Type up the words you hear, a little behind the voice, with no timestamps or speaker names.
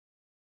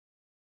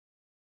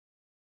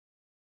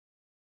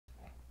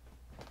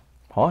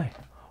Hi,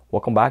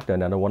 welcome back to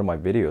another one of my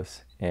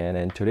videos. And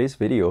in today's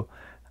video,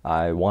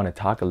 I want to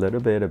talk a little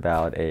bit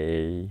about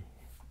a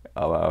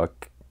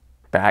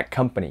bag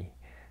company,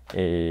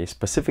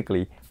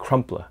 specifically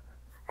Crumpler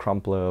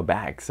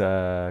Bags.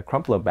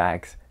 Crumpler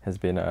Bags has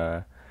been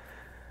a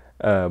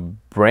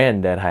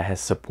brand that I have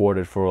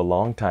supported for a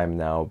long time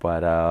now,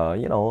 but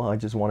I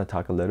just want to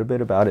talk a little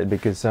bit about it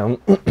because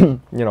the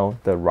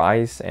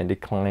rise and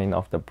decline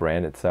of the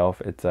brand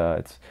itself, it's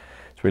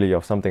really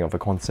of something of a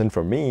concern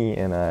for me,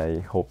 and I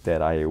hope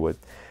that I would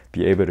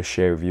be able to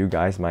share with you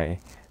guys my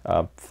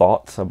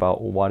thoughts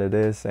about what it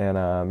is, and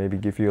maybe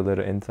give you a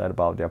little insight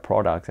about their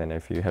products. And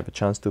if you have a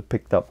chance to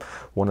pick up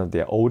one of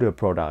their older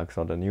products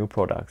or the new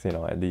products,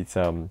 at least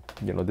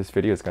this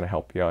video is going to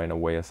help you out in a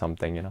way or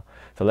something.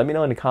 So let me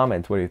know in the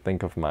comments what you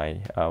think of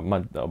my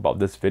about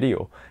this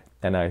video.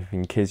 And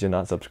in case you're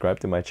not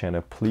subscribed to my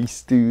channel,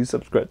 please do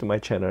subscribe to my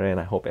channel. And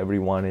I hope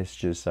everyone is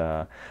just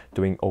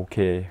doing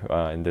okay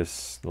in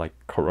this like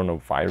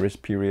coronavirus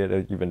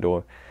period, even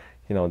though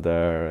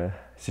the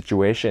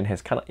situation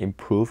has kind of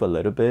improved a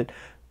little bit.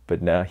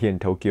 But now here in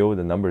Tokyo,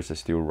 the numbers are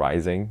still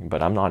rising.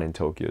 But I'm not in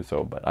Tokyo,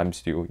 but I'm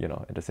still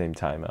at the same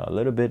time a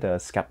little bit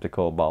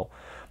skeptical about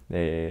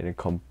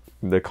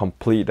the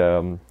complete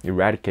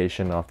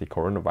eradication of the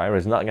coronavirus.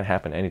 Is not gonna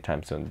happen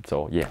anytime soon.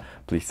 So yeah,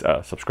 please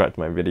subscribe to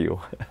my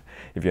video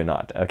if you're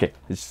not. Okay,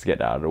 let's just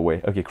get out of the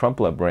way. Okay,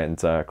 Crumpler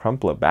brands,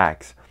 Crumpler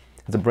Bags.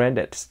 It's a brand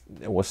that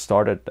was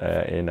started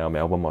in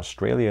Melbourne,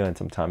 Australia, and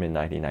sometime in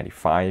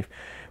 1995,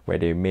 where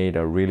they made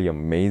a really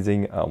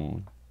amazing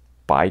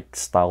bike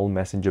style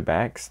messenger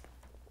bags,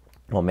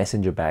 or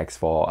messenger bags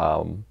for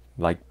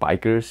like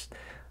bikers,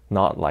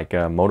 not like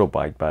a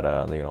motorbike, but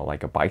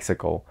like a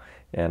bicycle.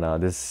 And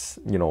this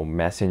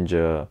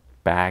messenger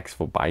bags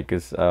for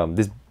bikers,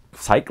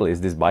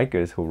 these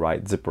bikers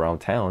who zip around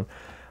town,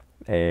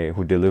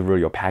 who deliver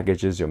your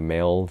packages, your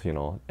mail.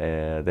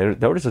 There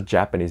was a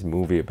Japanese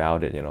movie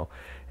about it,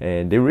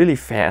 and they're really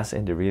fast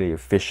and they're really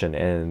efficient,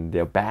 and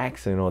their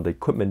bags, the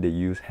equipment they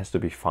use has to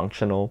be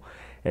functional,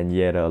 and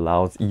yet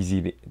allows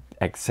easy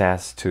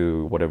access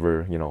to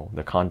whatever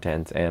the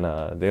contents, and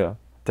they're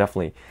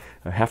definitely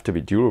have to be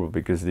durable,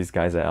 because these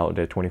guys are out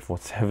there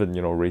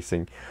 24/7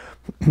 racing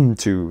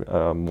to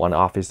one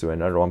office to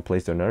another, one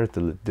place to another,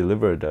 to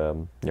deliver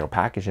the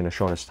package in the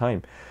shortest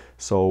time.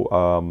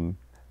 So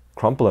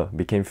Crumpler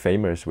became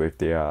famous with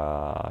their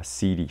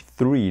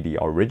CD3, the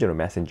original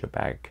messenger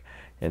bag,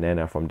 and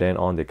then from then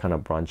on they kind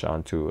of branched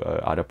onto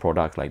other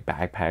products like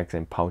backpacks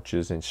and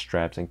pouches and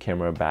straps and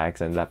camera bags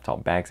and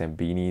laptop bags and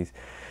beanies,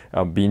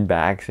 bean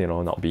bags,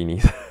 not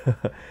beanies.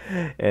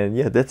 And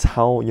yeah, that's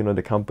how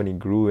the company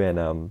grew.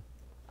 And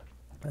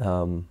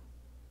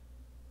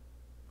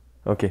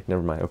okay,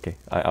 never mind. Okay,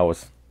 I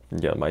was,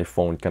 my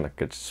phone kind of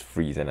just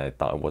freeze and I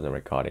thought it wasn't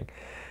recording.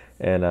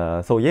 And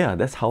so yeah,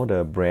 that's how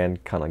the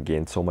brand kind of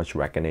gained so much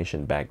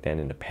recognition back then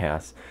in the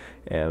past.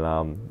 And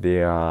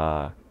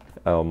their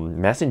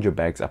messenger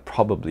bags are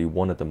probably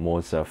one of the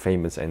most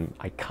famous and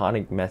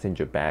iconic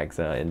messenger bags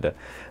in the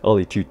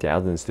early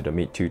 2000s to the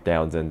mid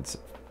 2000s.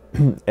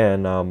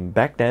 And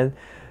back then,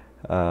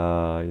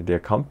 their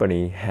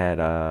company had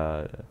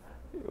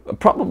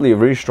probably a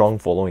very strong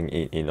following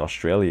in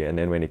Australia, and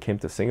then when it came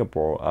to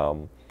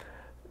Singapore,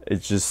 it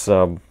just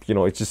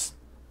it just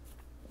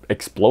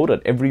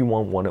exploded.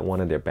 Everyone wanted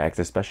one of their bags,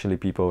 especially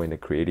people in the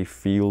creative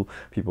field,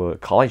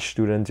 college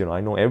students.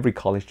 I know every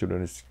college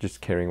student is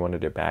just carrying one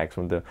of their bags,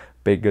 from the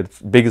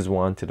biggest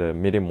one to the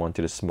medium one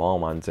to the small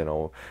ones.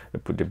 They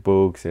put their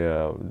books,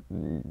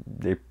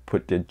 they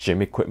put their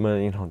gym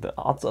equipment, the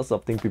all sorts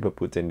of things people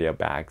put in their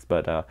bags.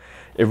 But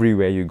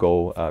everywhere you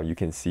go, you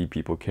can see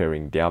people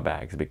carrying their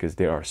bags, because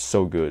they are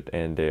so good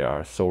and they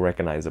are so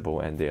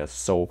recognizable and they are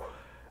so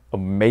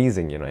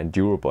amazing, and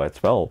durable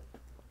as well.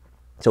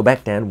 So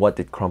back then, what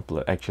did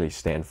Crumpler actually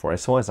stand for?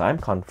 As far as I'm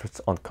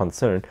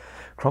concerned,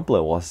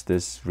 Crumpler was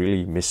this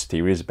really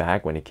mysterious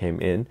bag when it came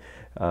in.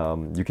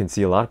 You can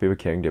see a lot of people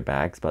carrying their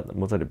bags, but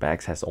most of the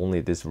bags has only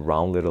this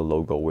round little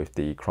logo with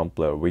the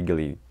Crumpler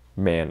Wiggly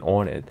Man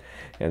on it,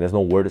 and there's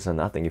no words or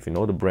nothing. If you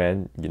know the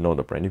brand, you know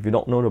the brand. If you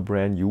don't know the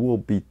brand, you will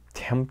be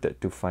tempted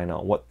to find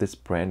out what this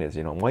brand is.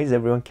 Why is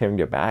everyone carrying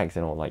their bags,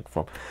 like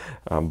from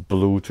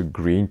blue to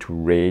green to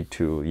red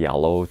to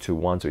yellow to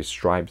ones with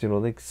stripes,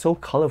 like so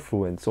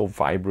colorful and so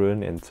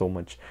vibrant and so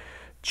much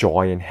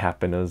joy and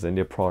happiness in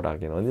their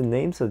product. The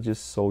names are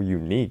just so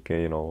unique,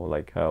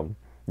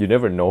 you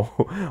never know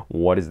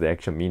what is the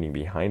actual meaning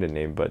behind the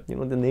name, but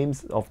the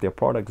names of their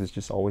products is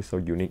just always so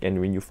unique. And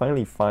when you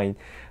finally find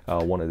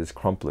one of these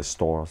Crumpler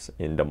stores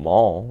in the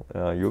mall,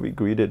 you'll be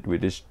greeted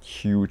with this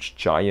huge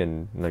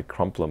giant like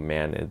Crumpler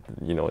Man at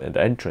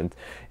the entrance,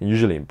 and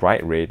usually in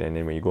bright red. And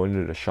then when you go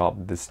into the shop,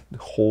 this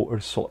whole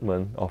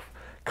assortment of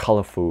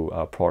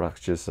colorful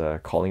products just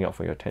calling out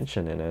for your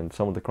attention. And then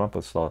some of the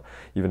Crumpler stores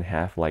even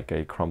have like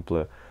a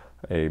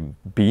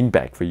bean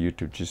bag for you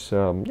to just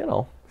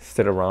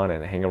sit around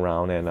and hang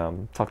around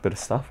and talk to the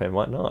stuff and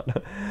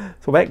whatnot.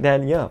 So back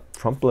then, yeah,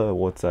 Crumpler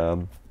was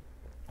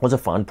a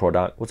fun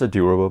product, was a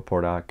durable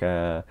product.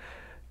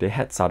 They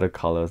had subtle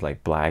colors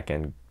like black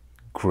and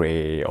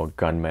gray or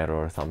gunmetal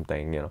or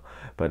something, you know.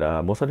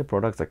 But most of the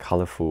products are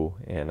colorful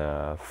and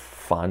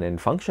fun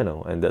and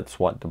functional, and that's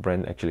what the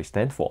brand actually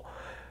stands for.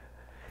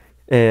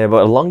 But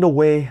along the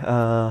way,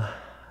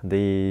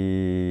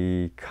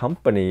 the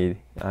company,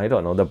 I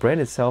don't know, the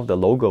brand itself, the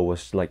logo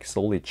was like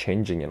slowly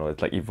changing, you know.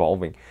 It's like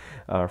evolving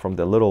from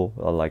the little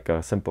like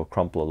a simple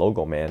Crumpler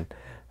logo man,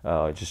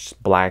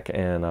 just black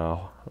and a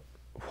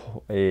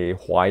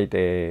white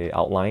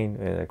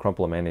outline.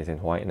 Crumpler Man is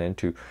in white, and then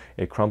to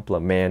a Crumpler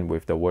Man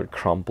with the word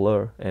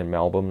Crumpler and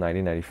Melbourne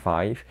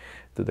 1995,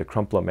 to the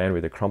Crumpler Man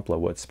with the Crumpler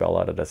word spelled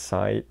out at the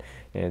side,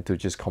 and to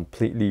just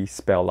completely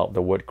spell out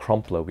the word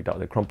Crumpler without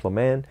the Crumpler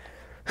Man.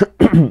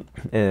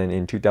 And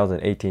in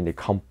 2018 they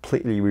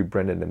completely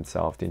rebranded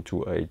themselves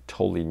into a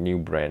totally new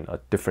brand, a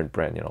different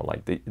brand, you know.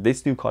 Like they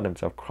still call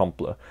themselves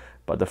Crumpler,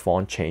 but the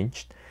font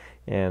changed,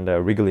 and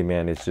Wiggly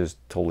Man is just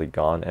totally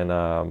gone. And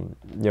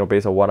you know,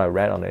 based on what I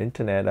read on the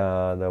internet,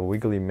 the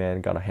Wiggly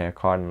Man got a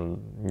haircut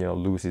and, you know,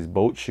 lose his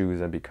boat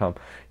shoes and become,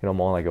 you know,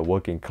 more like a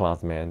working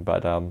class man.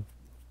 But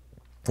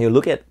you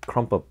look at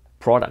Crumpler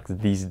products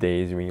these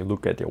days, when you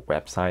look at their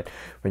website,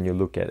 when you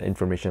look at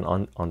information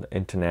on the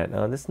internet,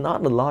 there's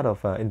not a lot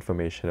of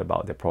information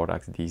about their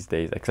products these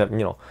days, except, you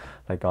know,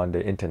 like on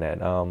the internet.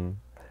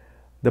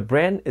 The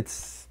brand,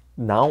 it's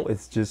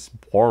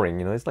just boring,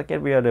 you know. It's like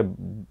every other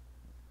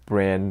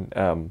brand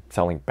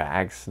selling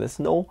bags. There's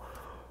no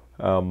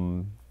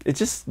it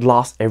just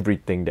lost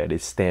everything that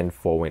it stands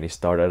for when it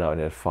started out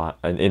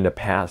in the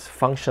past.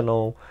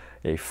 Functional,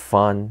 a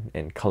fun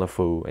and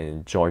colorful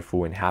and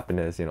joyful and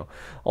happiness, you know,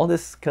 all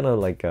this kind of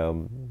like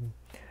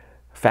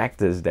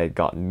factors that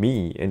got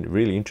me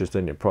really interested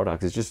in the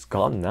products. It's just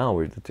gone now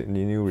with the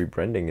new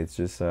rebranding. It's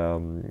just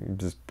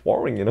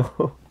boring, you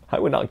know. I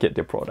would not get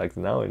their products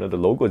now, you know. The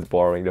logo is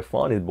boring, the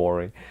font is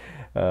boring.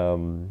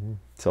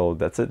 So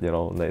that's it, you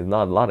know. There's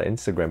not a lot of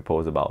Instagram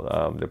posts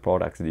about the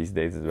products these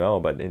days as well,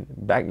 but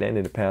back then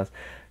in the past,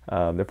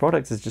 the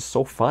products is just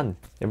so fun.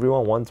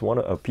 Everyone wants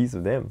a piece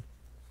of them.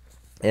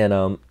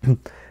 And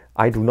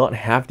I do not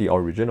have the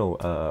original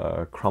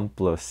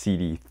Crumpler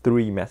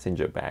CD3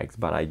 messenger bags,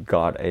 but I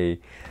got a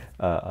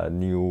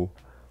new,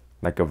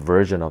 like a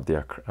version of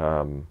their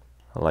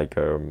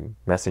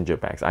messenger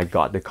bags. I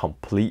got the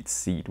complete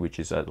seat, which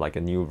is like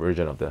a new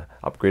version of the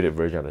upgraded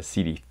version of the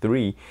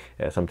CD3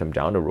 sometime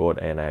down the road,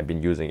 and I've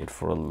been using it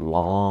for a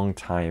long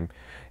time.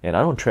 And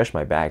I don't trash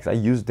my bags. I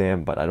use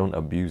them, but I don't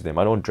abuse them.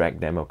 I don't drag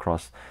them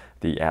across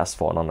the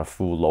asphalt on a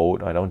full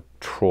load. I don't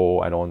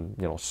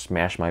you know,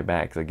 smash my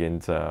bags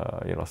against you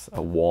know,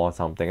 a wall or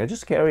something. I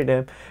just carry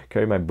them,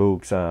 carry my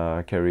books,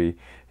 carry,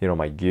 you know,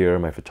 my gear,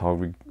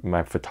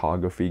 my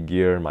photography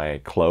gear, my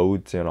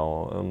clothes, you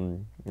know.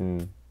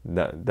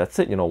 That's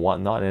it, you know,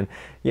 whatnot. And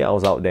yeah, I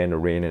was out there in the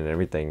rain and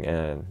everything,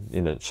 and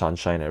in the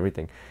sunshine and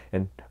everything,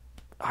 and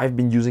I've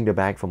been using the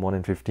bag for more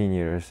than 15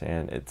 years,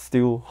 and it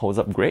still holds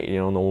up great, you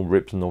know. No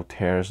rips, no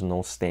tears,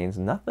 no stains,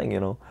 nothing,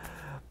 you know.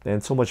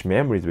 And so much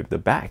memories with the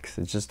bags.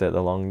 It's just that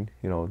along,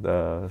 you know,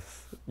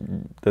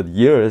 the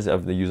years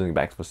of using the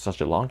bags for such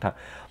a long time,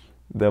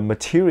 the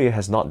material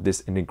has not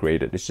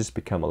disintegrated. It's just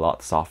become a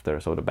lot softer,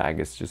 so the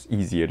bag is just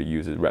easier to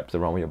use. It wraps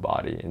around your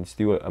body, and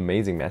still an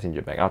amazing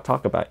messenger bag. I'll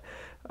talk about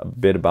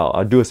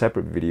I'll do a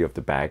separate video of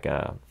the bag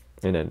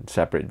in a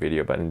separate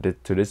video, but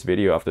to this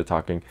video, after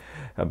talking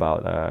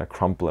about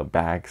Crumpler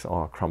Bags,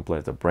 or Crumpler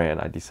as a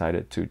brand, I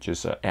decided to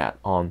just add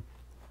on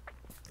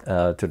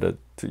to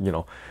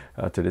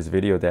this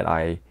video that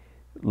I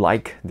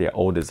like their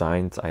old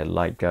designs. I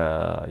like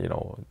you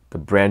know, the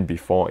brand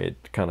before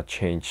it kind of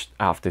changed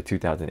after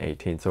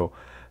 2018. So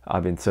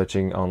I've been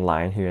searching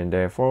online here and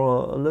there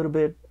for a little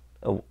bit,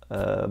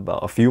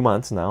 about a few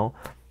months now.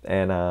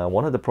 And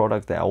one of the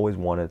products that I always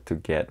wanted to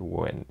get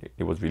when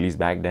it was released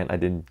back then, I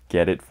didn't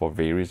get it for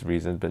various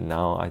reasons, but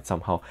now I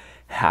somehow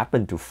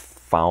happened to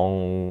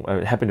find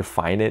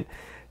it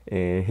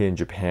here in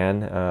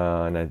Japan,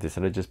 and I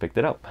decided to just pick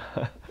it up.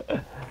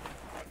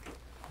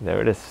 There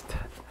it is.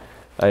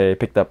 I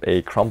picked up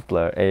a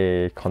Crumpler,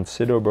 a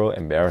Considerable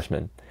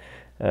Embarrassment.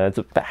 It's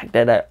a bag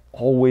that I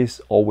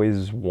always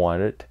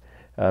wanted,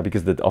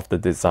 because of the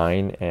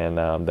design and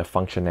the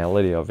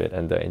functionality of it,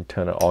 and the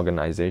internal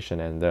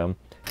organization, and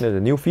you know,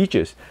 the new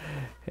features.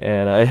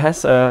 And it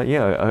has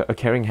a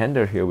carrying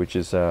handle here, which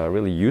is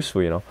really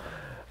useful, you know.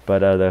 But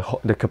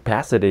the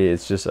capacity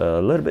is just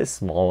a little bit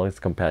smaller as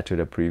compared to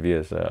the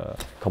previous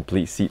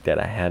complete seat that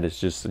I had. It's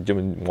just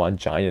one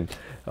giant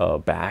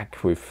bag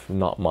with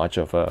not much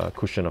of a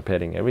cushion or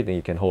padding. Everything,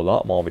 you can hold a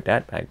lot more with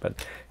that bag.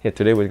 But yeah,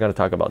 today we're going to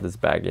talk about this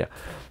bag. Yeah,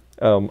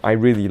 I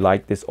really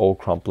like this old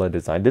Crumpler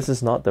design. This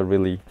is not the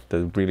really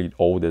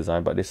old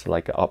design, but it's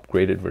like an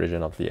upgraded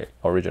version of the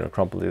original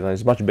Crumpler design.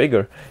 It's much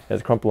bigger.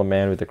 There's Crumpler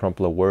Man with the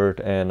Crumpler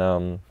word, and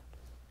a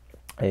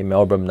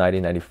Melbourne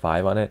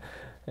 1995 on it.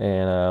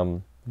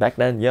 And back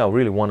then, yeah, I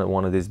really wanted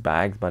one of these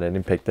bags, but I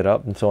didn't pick it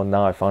up. And so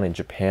now I found it in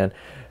Japan.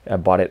 I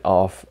bought it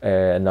off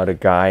another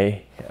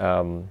guy,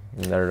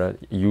 another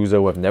user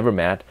who I've never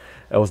met.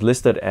 it was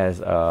listed as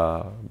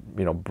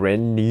you know,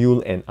 brand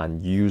new and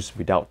unused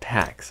without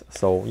tax.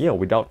 So yeah,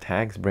 without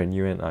tax, brand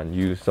new and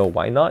unused. So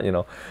why not, you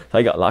know? So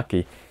I got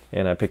lucky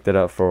and I picked it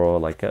up for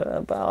like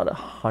about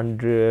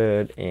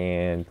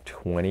 $120,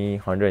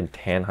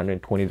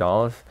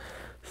 $120.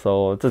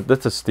 So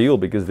that's a steal,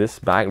 because this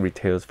bag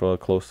retails for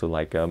close to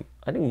like I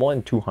think more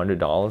than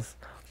 $200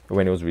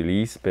 when it was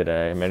released, but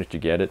I managed to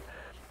get it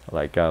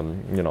like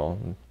you know,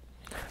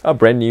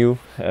 brand new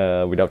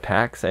without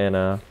tax, and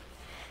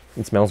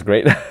it smells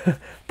great.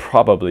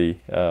 Probably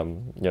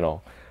you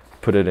know,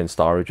 put it in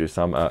storage with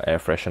some air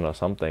freshener or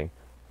something.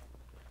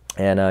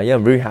 And yeah,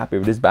 I'm really happy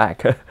with this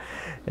bag.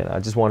 And I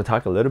just want to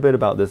talk a little bit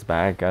about this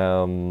bag.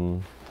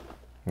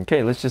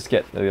 Okay, let's just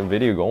get the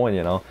video going,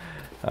 you know.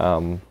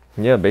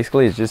 Yeah,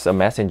 basically it's just a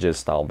messenger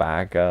style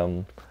bag.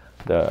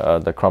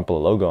 The Crumpler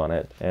logo on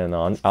it, and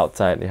on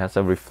outside it has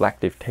a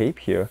reflective tape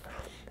here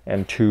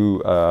and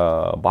two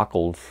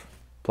buckles,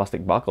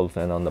 plastic buckles,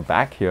 and on the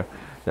back here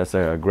there's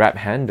a grab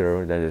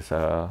handle that is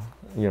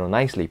you know,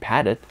 nicely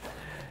padded.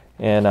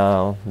 And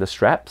the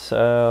straps,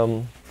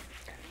 the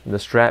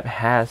strap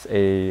has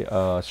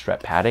a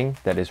strap padding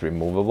that is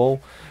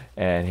removable,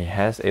 and it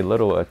has a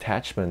little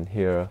attachment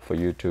here for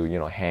you to, you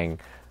know, hang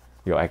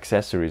your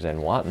accessories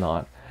and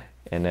whatnot.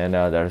 And then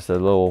there's a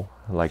little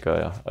like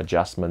a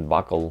adjustment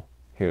buckle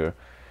here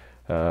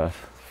for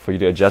you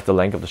to adjust the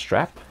length of the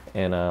strap.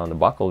 And on the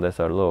buckle there's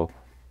a little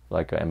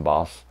like an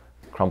embossed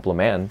Crumpler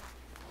Man,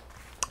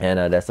 and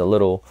there's a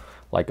little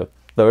like a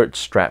third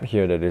strap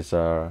here that is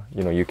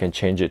you know, you can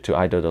change it to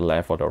either the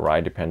left or the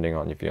right depending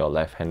on if you're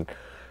left hand,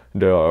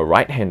 the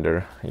right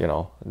hander. You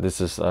know, this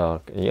is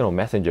you know,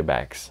 messenger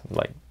bags,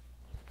 like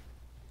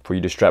for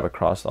you to strap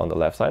across on the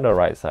left side or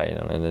right side, you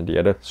know, and then the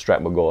other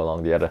strap will go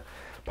along the other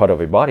part of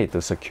your body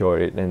to secure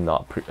it and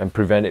not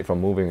prevent it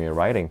from moving when you're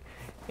riding.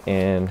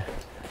 And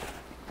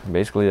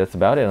basically that's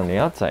about it on the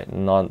outside.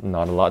 Not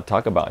a lot to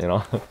talk about, you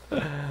know.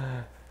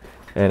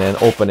 And then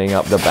opening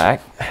up the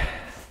back,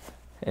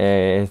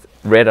 and it's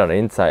red on the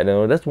inside. You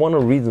know, that's one of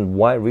the reasons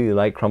why I really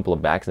like Crumpler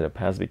bags in the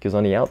past, because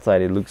on the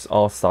outside it looks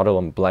all subtle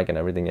and black and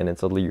everything, and then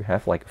suddenly you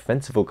have like a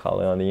fanciful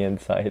color on the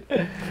inside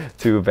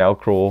to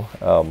velcro,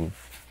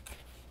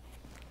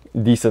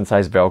 decent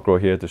sized velcro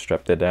here to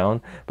strap that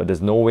down. But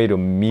there's no way to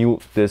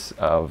mute this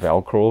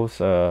velcros.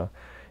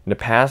 In the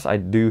past I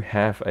do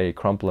have a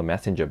Crumpler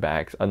messenger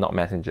bags, not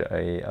messenger,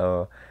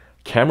 a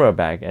camera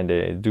bag, and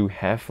they do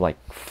have like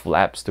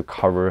flaps to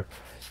cover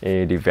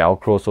the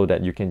velcro, so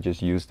that you can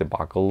just use the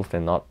buckles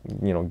and not,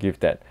 you know, give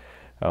that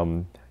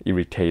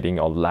irritating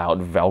or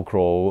loud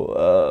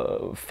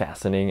velcro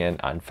fastening and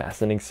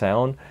unfastening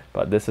sound.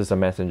 But this is a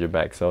messenger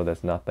bag, so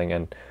there's nothing.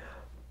 And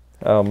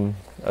a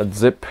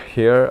zip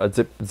here, a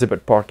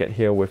zippered pocket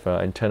here with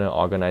internal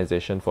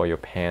organization for your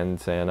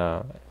pants and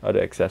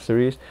other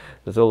accessories.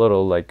 There's a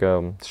little like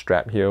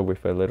strap here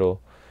with a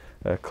little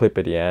clip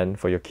at the end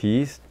for your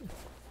keys.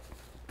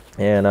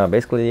 And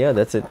basically, yeah,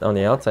 that's it on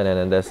the outside. And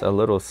then there's a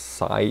little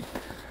side,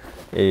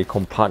 a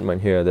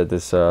compartment here that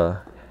is,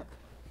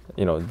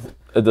 you know,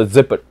 the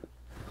zippered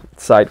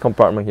side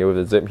compartment here with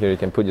the zip here. You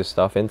can put your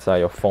stuff inside.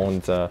 Your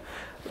phone's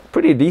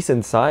pretty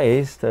decent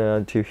sized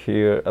to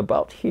here,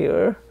 about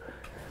here.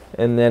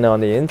 And then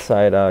on the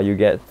inside, you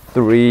get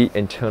 3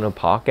 internal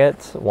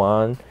pockets,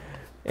 1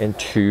 and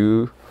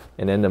 2,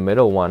 and then the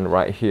middle one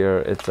right here,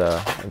 it's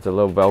a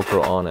little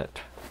velcro on it.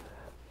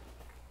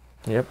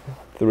 Yep,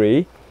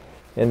 3.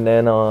 And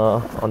then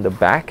on the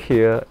back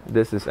here,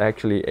 this is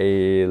actually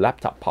a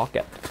laptop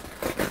pocket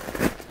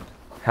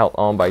held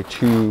on by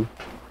two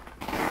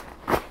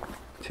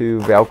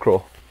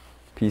velcro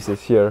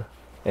pieces here,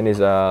 and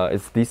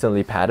it's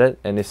decently padded,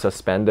 and it's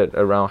suspended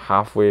around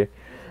halfway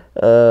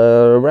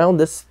around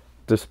this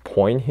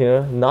point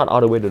here, not all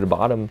the way to the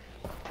bottom.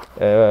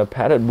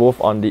 Padded both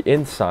on the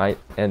inside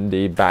and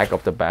the back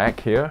of the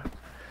bag here.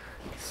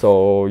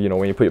 So, you know,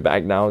 when you put your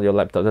bag down, your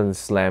laptop doesn't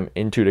slam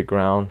into the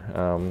ground.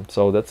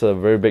 So that's a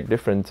very big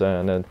difference.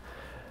 And then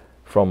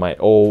from my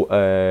old,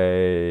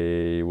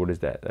 what is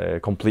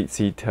that? Complete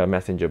seat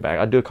messenger bag.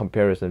 I'll do a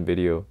comparison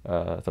video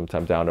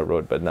sometime down the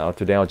road. But now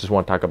today I just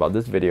want to talk about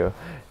this video.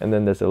 And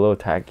then there's a little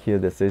tag here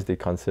that says the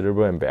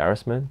considerable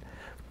embarrassment,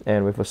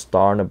 and with a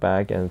star on the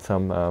back and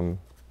some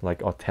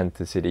like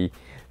authenticity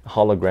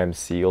hologram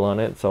seal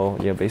on it. So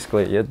yeah,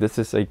 basically, yeah, this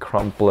is a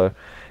Crumpler,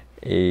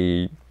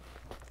 a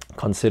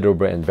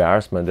considerable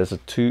embarrassment. There's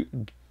 2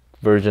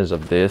 versions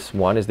of this.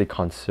 One is the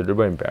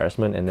considerable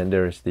embarrassment, and then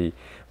there is the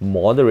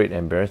moderate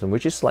embarrassment,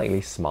 which is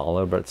slightly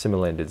smaller but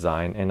similar in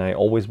design. And I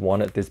always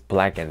wanted this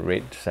black and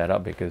red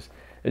setup because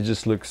it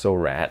just looks so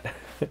rad.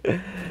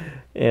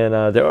 And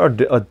there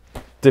are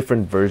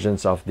different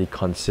versions of the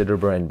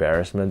considerable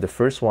embarrassment. The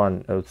first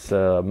one, it's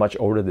a much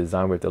older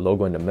design with the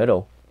logo in the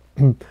middle.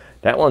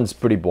 That one's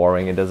pretty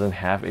boring. It doesn't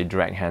have a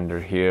drag handle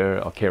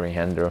here or carry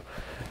handle.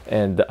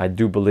 And I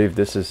do believe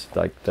this is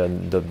like the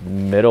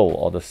middle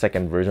or the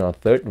second version or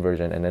third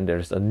version. And then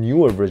there's a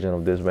newer version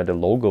of this where the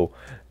logo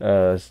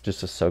is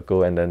just a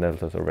circle, and then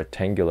there's a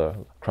rectangular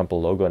Crumpler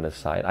logo on the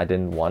side. I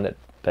didn't want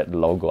that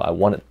logo. I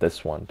wanted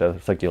this one, the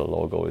circular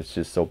logo. It's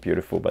just so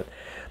beautiful. But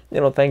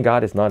thank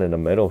God it's not in the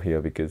middle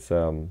here, because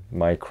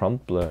my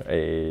Crumpler,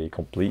 a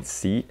complete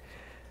seat,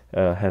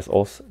 has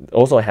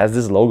also has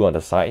this logo on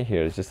the side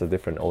here. It's just a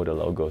different older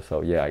logo.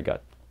 So yeah, I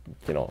got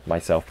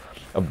myself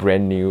a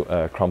brand new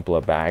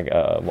Crumpler bag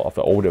of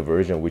the older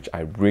version, which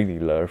I really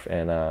love.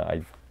 And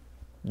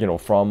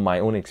from my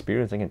own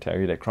experience, I can tell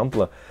you that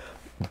Crumpler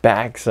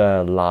bags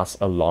last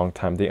a long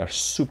time. They are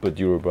super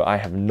durable. I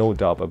have no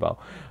doubt about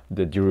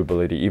the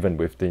durability, even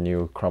with the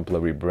new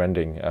Crumpler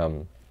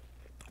rebranding.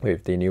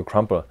 With the new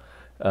Crumpler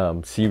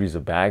series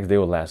of bags, they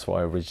will last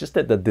forever. It's just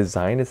that the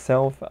design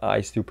itself,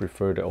 I still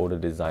prefer the older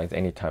designs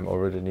anytime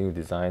over the new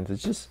designs.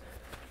 It's just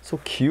so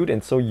cute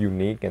and so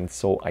unique and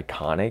so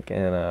iconic.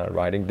 And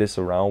riding this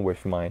around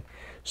with my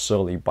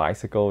Shirley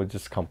bicycle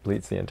just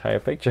completes the entire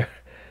picture.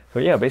 So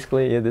yeah,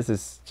 basically this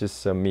is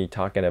just me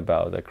talking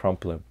about the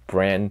Crumpler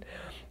brand,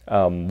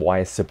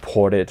 why I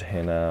support it,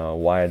 and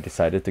why I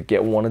decided to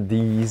get one of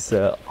these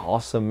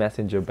awesome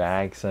messenger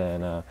bags,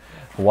 and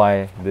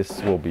why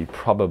this will be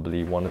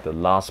probably one of the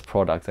last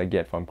products I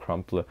get from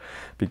Crumpler,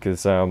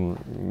 because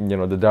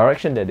the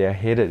direction that they're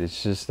headed, it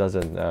just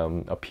doesn't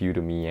appeal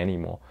to me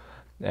anymore.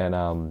 And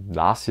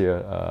last year,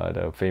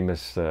 the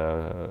famous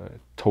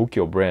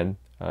Tokyo brand,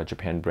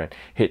 Japan brand,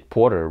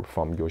 headquarter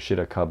from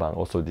Yoshida Kaban,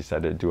 also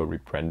decided to do a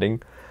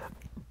rebranding.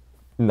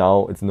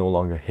 Now it's no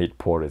longer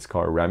headquarter, it's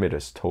called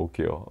Ramidus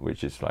Tokyo,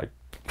 which is like,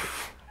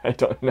 I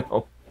don't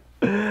know.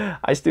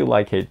 I still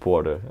like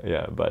headquarter,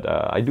 yeah, but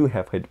I do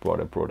have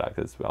headquarter products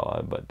as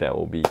well, but that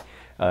will be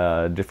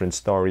a different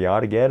story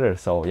altogether.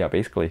 So yeah,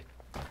 basically,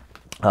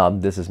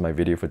 this is my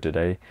video for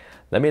today.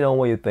 Let me know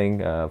what you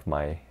think of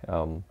my,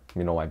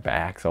 my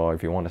bags, or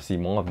if you want to see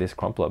more of these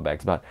Crumpler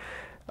bags. But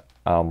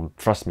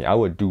trust me, I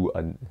will do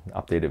an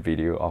updated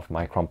video of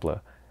my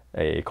Crumpler,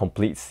 a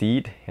complete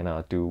seat, and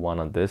I'll do one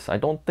on this. I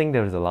don't think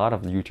there's a lot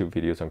of YouTube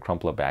videos on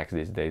Crumpler bags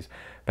these days.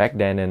 Back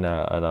then in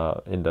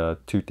the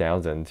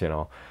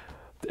 2000s,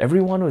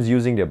 everyone was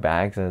using their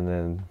bags, and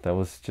then that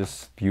was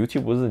just,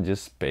 YouTube wasn't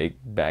just big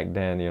back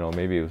then.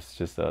 Maybe it was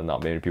just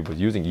not many people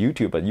using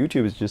YouTube, but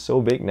YouTube is just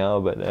so big now.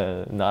 But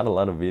not a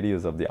lot of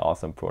videos of the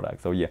awesome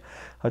products. So yeah,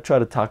 I'll try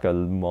to talk a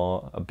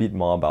bit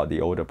more about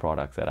the older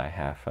products that I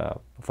have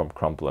from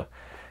Crumpler.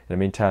 In the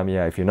meantime,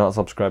 yeah, if you're not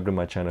subscribed to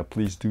my channel,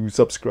 please do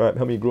subscribe.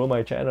 Help me grow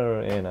my channel,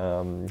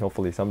 and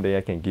hopefully someday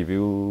I can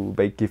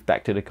give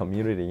back to the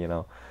community,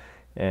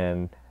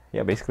 And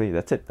yeah, basically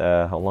that's it.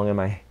 How long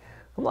am I?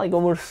 I'm like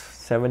almost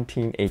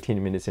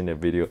 17-18 minutes in the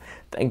video.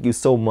 Thank you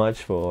so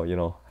much for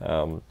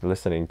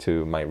listening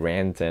to my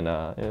rants and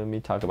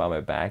me talk about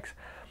my bags.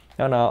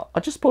 And I'll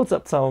just post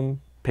up some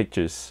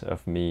pictures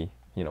of me,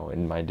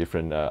 in my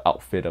different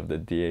outfit of the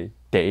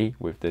day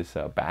with this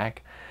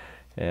bag.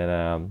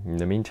 And in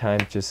the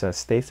meantime, just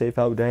stay safe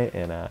out there,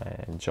 and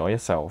enjoy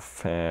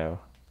yourself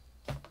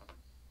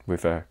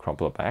with a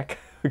Crumpler bag.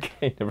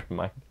 Okay, never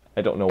mind.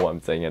 I don't know what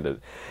I'm saying at the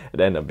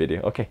end of the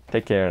video. Okay,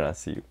 take care, and I'll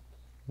see you.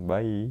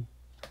 Bye.